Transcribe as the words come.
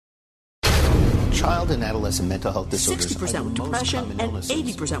Child and adolescent mental health disorders 60% with depression and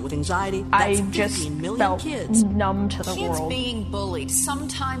 80% with anxiety. That's I just felt kids. numb to the Kids world. being bullied,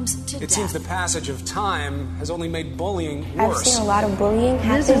 sometimes to death. It seems the passage of time has only made bullying worse. I've seen a lot of bullying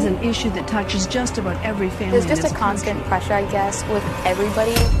happen. This is an issue that touches just about every family. There's just a constant pressure, I guess, with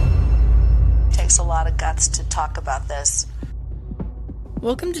everybody. It takes a lot of guts to talk about this.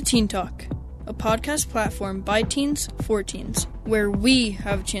 Welcome to Teen Talk, a podcast platform by teens for teens, where we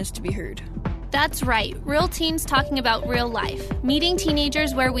have a chance to be heard. That's right, real teens talking about real life, meeting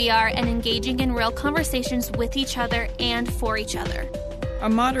teenagers where we are and engaging in real conversations with each other and for each other. Our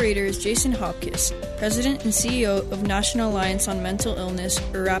moderator is Jason Hopkins, President and CEO of National Alliance on Mental Illness,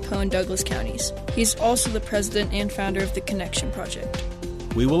 Arapahoe and Douglas counties. He's also the president and founder of the Connection Project.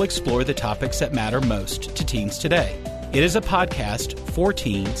 We will explore the topics that matter most to teens today. It is a podcast for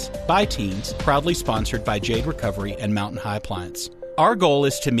teens, by teens, proudly sponsored by Jade Recovery and Mountain High Appliance. Our goal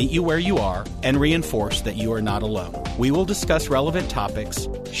is to meet you where you are and reinforce that you are not alone. We will discuss relevant topics,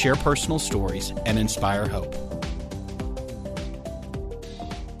 share personal stories, and inspire hope.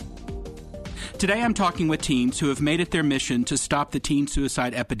 Today I'm talking with teens who have made it their mission to stop the teen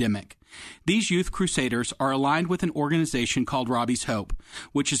suicide epidemic. These youth crusaders are aligned with an organization called Robbie's Hope,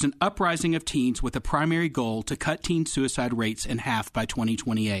 which is an uprising of teens with a primary goal to cut teen suicide rates in half by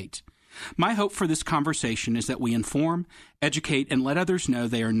 2028. My hope for this conversation is that we inform, educate, and let others know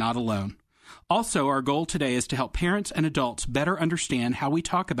they are not alone. Also, our goal today is to help parents and adults better understand how we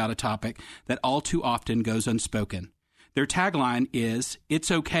talk about a topic that all too often goes unspoken. Their tagline is, "It's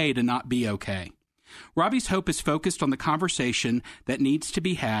okay to not be okay." Robbie's Hope is focused on the conversation that needs to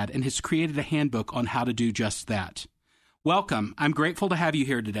be had and has created a handbook on how to do just that. Welcome. I'm grateful to have you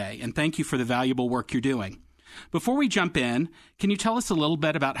here today, and thank you for the valuable work you're doing. Before we jump in, can you tell us a little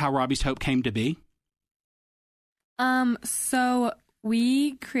bit about how Robbie's Hope came to be? So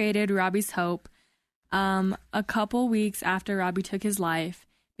we created Robbie's Hope a couple weeks after Robbie took his life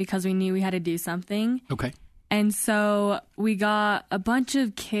because we knew we had to do something. Okay. And so we got a bunch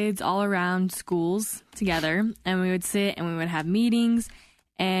of kids all around schools together, and we would sit and we would have meetings,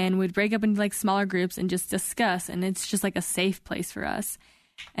 and we'd break up into like smaller groups and just discuss, and it's just like a safe place for us.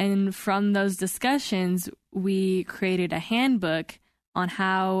 And from those discussions, we created a handbook on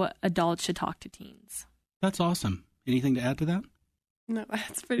how adults should talk to teens. That's awesome. Anything to add to that? No,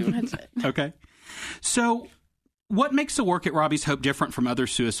 that's pretty much it. Okay. So what makes the work at Robbie's Hope different from other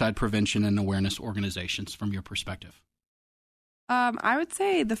suicide prevention and awareness organizations from your perspective? I would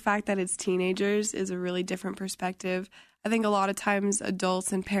say the fact that it's teenagers is a really different perspective. I think a lot of times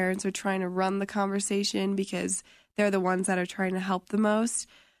adults and parents are trying to run the conversation because they're the ones that are trying to help the most.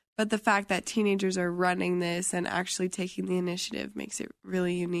 But the fact that teenagers are running this and actually taking the initiative makes it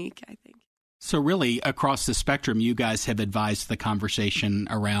really unique, I think. So really, across the spectrum, you guys have advised the conversation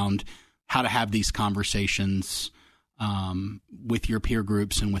around how to have these conversations with your peer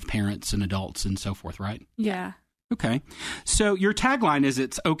groups and with parents and adults and so forth, right? Yeah. Okay. So your tagline is,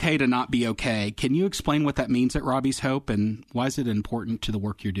 "It's okay to not be okay." Can you explain what that means at Robbie's Hope, and why is it important to the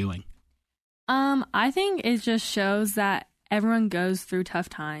work you're doing? I think it just shows that everyone goes through tough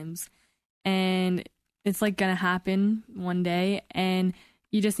times, and it's like going to happen one day, and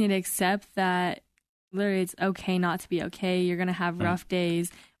you just need to accept that literally it's okay not to be okay. You're going to have rough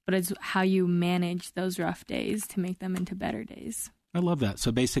days, but it's how you manage those rough days to make them into better days. I love that.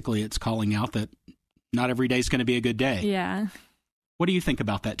 So basically it's calling out that not every day is going to be a good day. Yeah. What do you think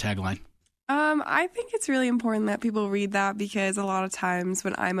about that tagline? I think it's really important that people read that because a lot of times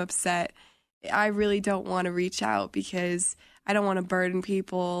when I'm upset, I really don't want to reach out because I don't want to burden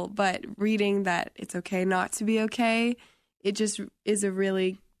people. But reading that it's okay not to be okay, it just is a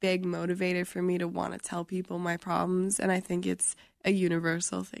really big motivator for me to want to tell people my problems. And I think it's a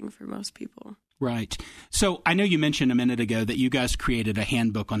universal thing for most people. Right. So I know you mentioned a minute ago that you guys created a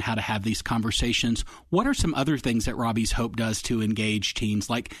handbook on how to have these conversations. What are some other things that Robbie's Hope does to engage teens?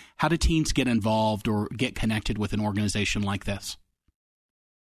 Like, how do teens get involved or get connected with an organization like this?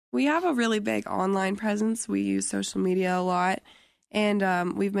 We have a really big online presence. We use social media a lot.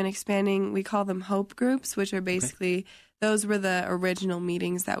 And we've been expanding. We call them Hope Groups, which are basically, those were the original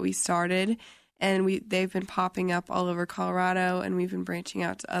meetings that we started. And they've been popping up all over Colorado, and we've been branching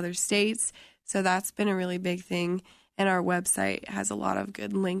out to other states. So that's been a really big thing. And our website has a lot of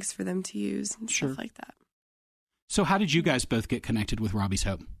good links for them to use and stuff like that. So how did you guys both get connected with Robbie's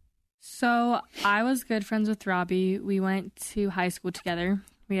Hope? So I was good friends with Robbie. We went to high school together.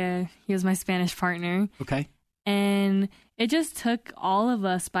 He was my Spanish partner. Okay. And it just took all of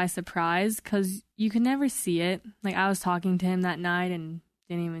us by surprise because you could never see it. Like, I was talking to him that night and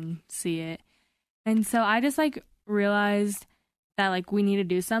didn't even see it. And so I just, realized that like we need to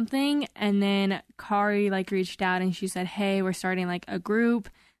do something. And then Kari like reached out and she said, hey, we're starting like a group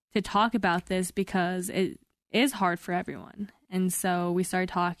to talk about this because it is hard for everyone. And so we started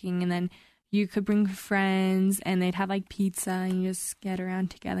talking, and then you could bring friends and they'd have like pizza and you just get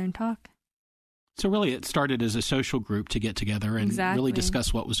around together and talk. So really it started as a social group to get together and really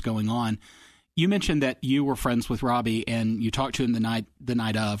discuss what was going on. You mentioned that you were friends with Robbie and you talked to him the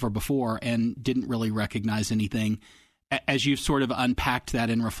night of or before and didn't really recognize anything. As you've sort of unpacked that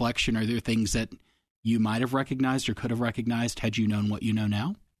in reflection, are there things that you might have recognized or could have recognized had you known what you know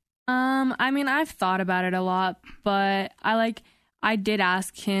now? I mean, I've thought about it a lot, but I did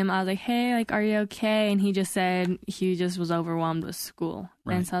ask him, I was like, hey, like, are you okay? And he just said he just was overwhelmed with school.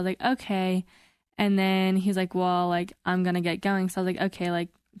 Right. And so I was like, okay. And then he's like, well, like, I'm going to get going. So I was like, okay, like,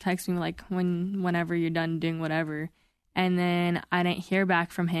 text me, like, whenever you're done doing whatever. And then I didn't hear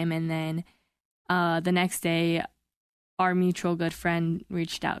back from him. And then the next day, our mutual good friend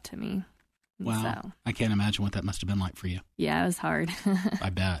reached out to me. Wow. So, I can't imagine what that must have been like for you. Yeah, it was hard. I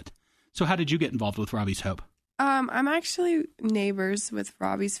bet. So how did you get involved with Robbie's Hope? I'm actually neighbors with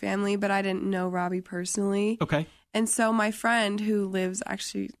Robbie's family, but I didn't know Robbie personally. Okay. And so my friend who lives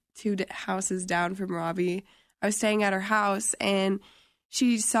actually 2 houses down from Robbie, I was staying at her house, and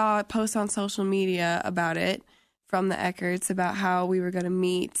she saw a post on social media about it from the Eckerts about how we were going to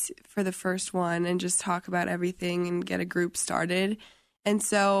meet for the first one and just talk about everything and get a group started. And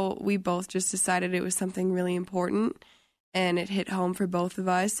so we both just decided it was something really important, and it hit home for both of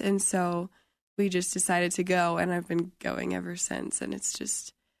us. And so we just decided to go, and I've been going ever since. And it's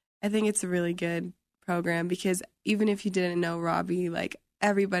just, I think it's a really good program because even if you didn't know Robbie, like,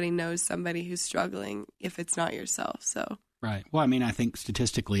 everybody knows somebody who's struggling if it's not yourself. So. Right. Well, I mean, I think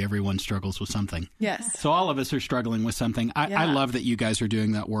statistically everyone struggles with something. Yes. So all of us are struggling with something. I love that you guys are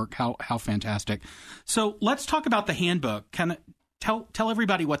doing that work. How fantastic. So let's talk about the handbook. Kind of tell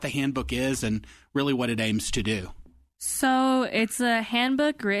everybody what the handbook is and really what it aims to do. So it's a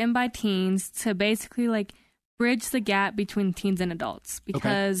handbook written by teens to basically like bridge the gap between teens and adults,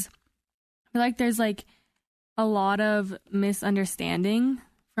 because I feel like there's like a lot of misunderstanding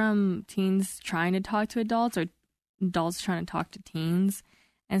from teens trying to talk to adults or adults trying to talk to teens.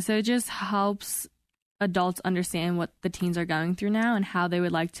 And so it just helps adults understand what the teens are going through now and how they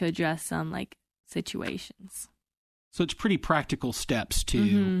would like to address some like situations. So it's pretty practical steps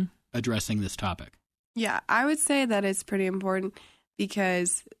to addressing this topic. Yeah, I would say that it's pretty important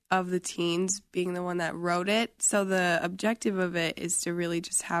because of the teens being the one that wrote it. So the objective of it is to really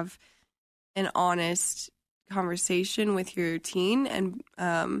just have an honest conversation with your teen. And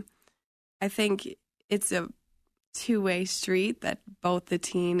I think it's a two-way street that both the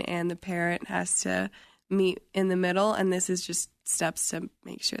teen and the parent has to meet in the middle. And this is just steps to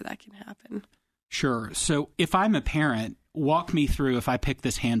make sure that can happen. Sure. So if I'm a parent, walk me through, if I pick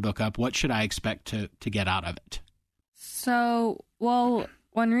this handbook up, what should I expect to get out of it? So, well,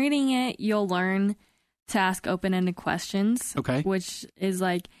 when reading it, you'll learn to ask open-ended questions. Okay. Which is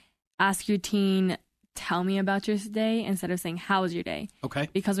like, ask your teen, tell me about your day, instead of saying, how was your day? Okay.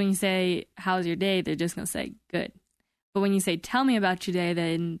 Because when you say, how was your day, they're just going to say, good. But when you say, tell me about your day,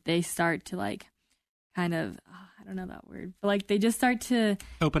 then they start to like, kind of, I don't know that word, but like they just start to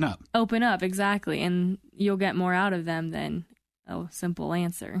open up, exactly, and you'll get more out of them than a simple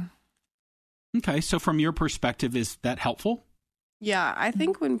answer. Okay, so from your perspective, is that helpful? Yeah, I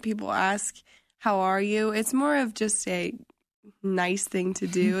think when people ask, how are you, it's more of just a nice thing to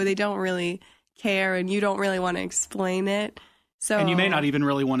do. They don't really care, and you don't really want to explain it. So, and you may not even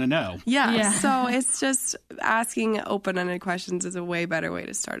really want to know. Yeah, so it's just asking open-ended questions is a way better way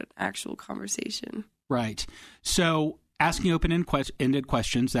to start an actual conversation. Right. So asking open-ended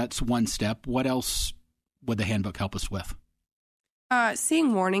questions, that's one step. What else would the handbook help us with?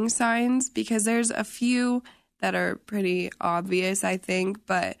 Seeing warning signs, because there's a few that are pretty obvious, I think,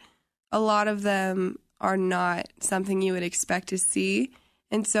 but a lot of them are not something you would expect to see.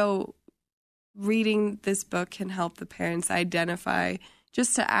 And so reading this book can help the parents identify,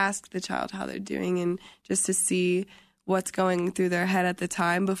 just to ask the child how they're doing and just to see what's going through their head at the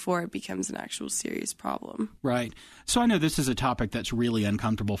time before it becomes an actual serious problem. Right. So I know this is a topic that's really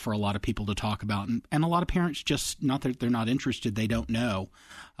uncomfortable for a lot of people to talk about, and a lot of parents just, not that they're not interested, they don't know.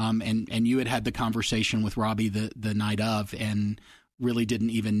 And you had the conversation with Robbie the night of and really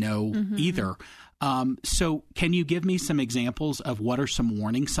didn't even know either. So can you give me some examples of what are some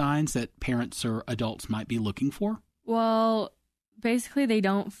warning signs that parents or adults might be looking for? Well, basically they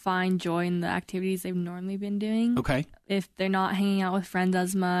don't find joy in the activities they've normally been doing. Okay. If they're not hanging out with friends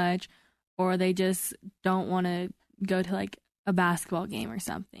as much, or they just don't want to go to like a basketball game or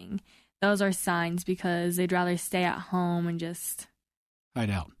something. those are signs because they'd rather stay at home and just hide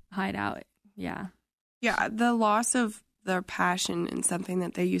out. Yeah. Yeah, the loss of their passion in something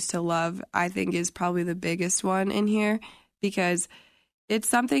that they used to love, I think, is probably the biggest one in here, because it's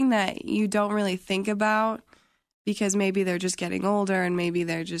something that you don't really think about because maybe they're just getting older and maybe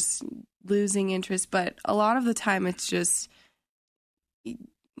they're just losing interest. But a lot of the time it's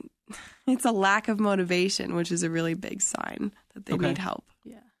a lack of motivation, which is a really big sign that they need help.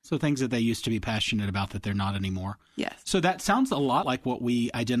 Yeah. So things that they used to be passionate about that they're not anymore. Yes. So that sounds a lot like what we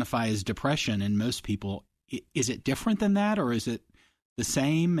identify as depression in most people. Is it different than that, or is it the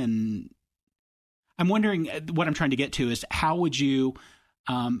same? And I'm wondering, what I'm trying to get to is, how would you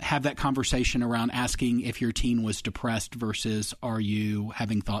have that conversation around asking if your teen was depressed versus are you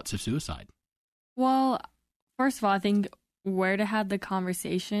having thoughts of suicide? Well, first of all, I think where to have the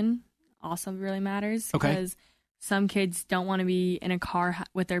conversation also really matters. Okay. Because some kids don't want to be in a car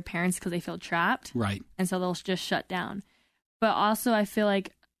with their parents because they feel trapped. Right. And so they'll just shut down. But also, I feel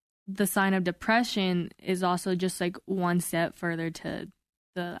like the sign of depression is also just like one step further to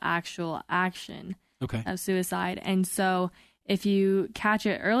the actual action of suicide. And so if you catch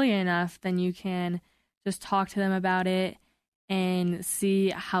it early enough, then you can just talk to them about it and see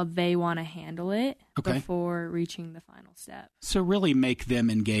how they want to handle it before reaching the final step. So really make them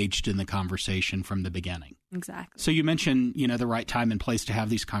engaged in the conversation from the beginning. Exactly. So you mentioned, the right time and place to have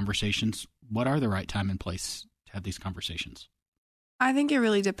these conversations. What are the right time and place to have these conversations? I think it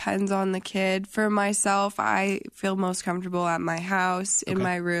really depends on the kid. For myself, I feel most comfortable at my house, in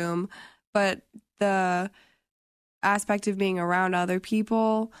my room. But the aspect of being around other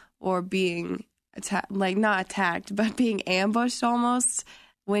people or being not attacked, but being ambushed almost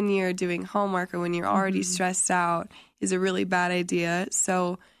when you're doing homework or when you're already stressed out is a really bad idea.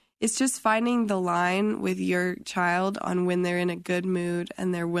 So it's just finding the line with your child on when they're in a good mood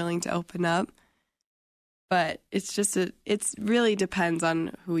and they're willing to open up. But it's just it really depends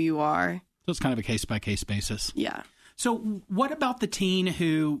on who you are. So it's kind of a case-by-case basis. Yeah. So what about the teen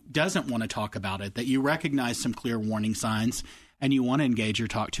who doesn't want to talk about it, that you recognize some clear warning signs and you want to engage or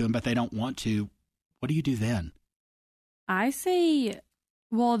talk to them, but they don't want to? What do you do then? I say,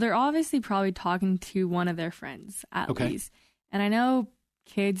 well, they're obviously probably talking to one of their friends at least. And I know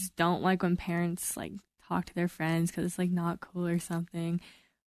kids don't like when parents talk to their friends because it's not cool or something.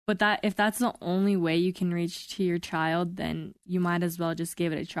 But if that's the only way you can reach to your child, then you might as well just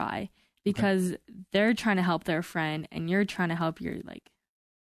give it a try, because they're trying to help their friend and you're trying to help your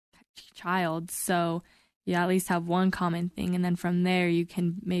child. So you at least have one common thing, and then from there you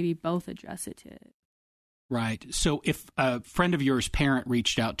can maybe both address it to it. Right. So if a friend of yours' parent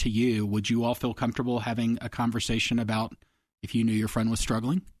reached out to you, would you all feel comfortable having a conversation about if you knew your friend was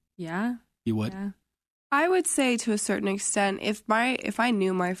struggling? Yeah. You would? Yeah. I would say to a certain extent, if I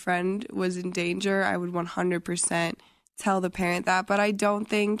knew my friend was in danger, I would 100% tell the parent that. But I don't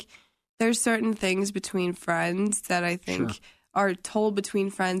think there's certain things between friends that I think are told between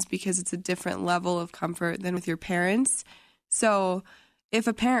friends because it's a different level of comfort than with your parents. So if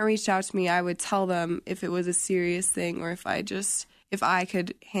a parent reached out to me, I would tell them if it was a serious thing or if I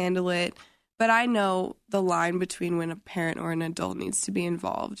could handle it. But I know the line between when a parent or an adult needs to be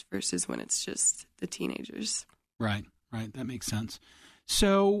involved versus when it's just the teenagers. Right. That makes sense.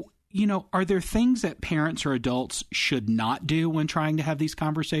 So, are there things that parents or adults should not do when trying to have these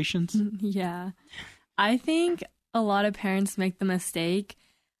conversations? Yeah. I think a lot of parents make the mistake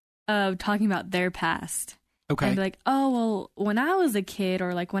of talking about their past. Okay. And be like, oh, well, when I was a kid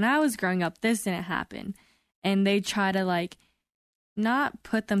or when I was growing up, this didn't happen. And they try to not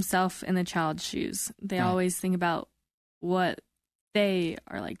put themselves in the child's shoes. They always think about what they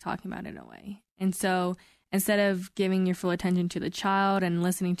are talking about in a way. And so instead of giving your full attention to the child and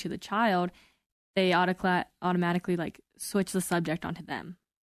listening to the child, they automatically switch the subject onto them.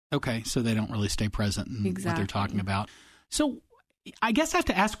 Okay, so they don't really stay present in what they're talking about. So I guess I have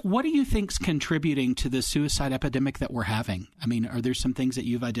to ask, what do you think's contributing to the suicide epidemic that we're having? I mean, are there some things that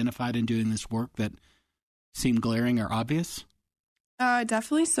you've identified in doing this work that seem glaring or obvious?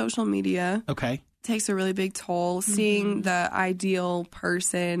 Definitely social media. Okay. Takes a really big toll. Seeing the ideal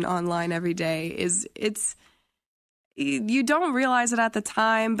person online every day you don't realize it at the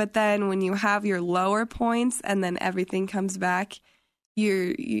time, but then when you have your lower points and then everything comes back,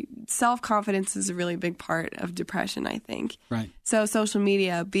 your self-confidence is a really big part of depression, I think. Right. So social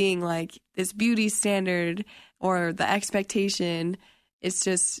media being this beauty standard or the expectation, it's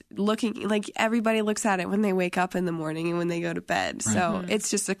just looking everybody looks at it when they wake up in the morning and when they go to bed. Right. So it's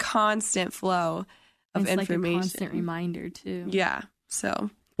just a constant flow of information. It's a constant reminder too. Yeah.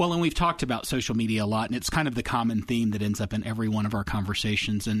 So Well, and we've talked about social media a lot, and it's kind of the common theme that ends up in every one of our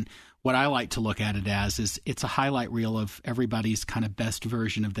conversations. And what I like to look at it as is it's a highlight reel of everybody's kind of best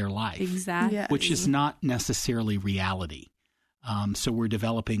version of their life. Exactly. Yes. Which is not necessarily reality. So we're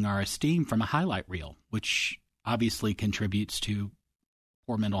developing our esteem from a highlight reel, which obviously contributes to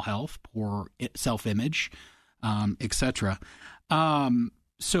poor mental health, poor self-image, etc.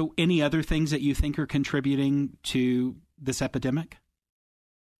 So any other things that you think are contributing to this epidemic?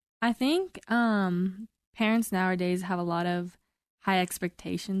 I think parents nowadays have a lot of high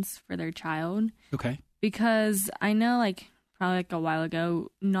expectations for their child. Okay. Because I know, like, probably like a while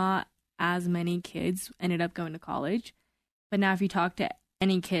ago, not as many kids ended up going to college. But now if you talk to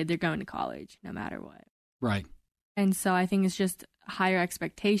any kid, they're going to college no matter what. Right. And so I think it's just higher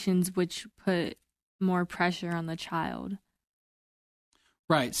expectations, which put more pressure on the child.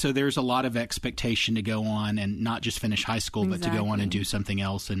 Right. So there's a lot of expectation to go on and not just finish high school, but to go on and do something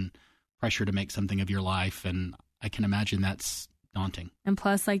else, and pressure to make something of your life. And I can imagine that's daunting. And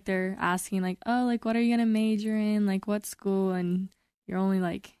plus, like, they're asking, like, oh, like, what are you going to major in? Like, what school? And you're only,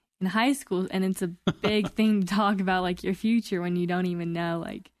 like, in high school. And it's a big thing to talk about, like, your future when you don't even know,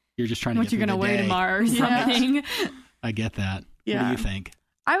 like, you're just trying to what you're going to wear tomorrow or something. I get that. Yeah. What do you think?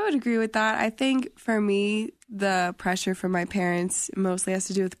 I would agree with that. I think for me, the pressure from my parents mostly has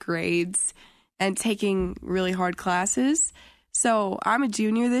to do with grades and taking really hard classes. So I'm a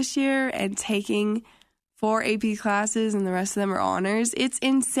junior this year and taking 4 AP classes and the rest of them are honors. It's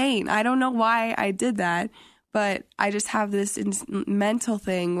insane. I don't know why I did that, but I just have this mental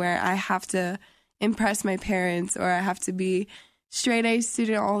thing where I have to impress my parents, or I have to be straight A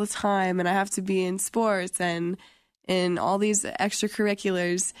student all the time, and I have to be in sports and in all these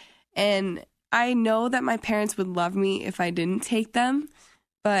extracurriculars. And I know that my parents would love me if I didn't take them,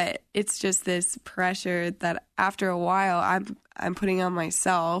 but it's just this pressure that after a while I'm putting on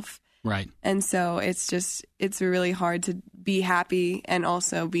myself. Right. And so it's really hard to be happy and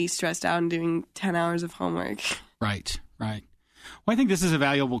also be stressed out and doing 10 hours of homework. Right. Well, I think this is a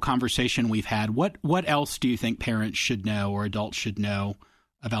valuable conversation we've had. What else do you think parents should know or adults should know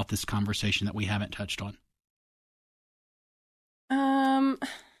about this conversation that we haven't touched on?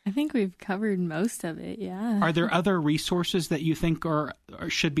 I think we've covered most of it, yeah. Are there other resources that you think are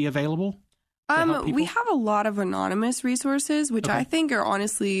should be available? We have a lot of anonymous resources, which I think are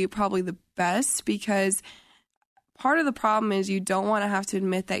honestly probably the best, because part of the problem is you don't want to have to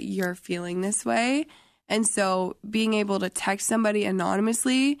admit that you're feeling this way. And so being able to text somebody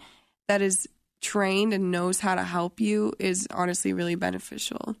anonymously that is trained and knows how to help you is honestly really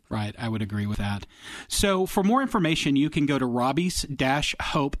beneficial. Right. I would agree with that. So for more information, you can go to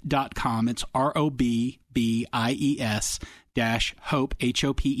robbies-hope.com. It's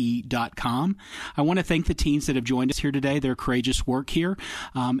ROBBIES-hope.com. I want to thank the teens that have joined us here today. Their courageous work here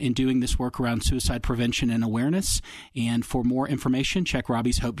in doing this work around suicide prevention and awareness. And for more information, check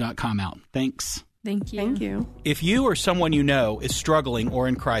robbieshope.com out. Thanks. Thank you. Thank you. If you or someone you know is struggling or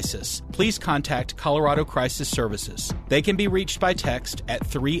in crisis, please contact Colorado Crisis Services. They can be reached by text at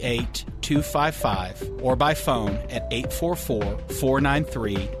 38255 or by phone at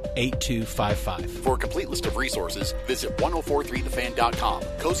 844-493-8255. For a complete list of resources, visit 1043thefan.com,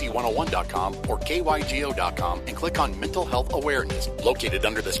 cozy101.com, or kygo.com and click on Mental Health Awareness, located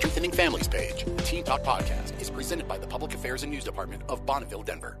under the Strengthening Families page. The Teen Talk Podcast is presented by the Public Affairs and News Department of Bonneville,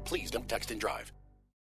 Denver. Please don't text and drive.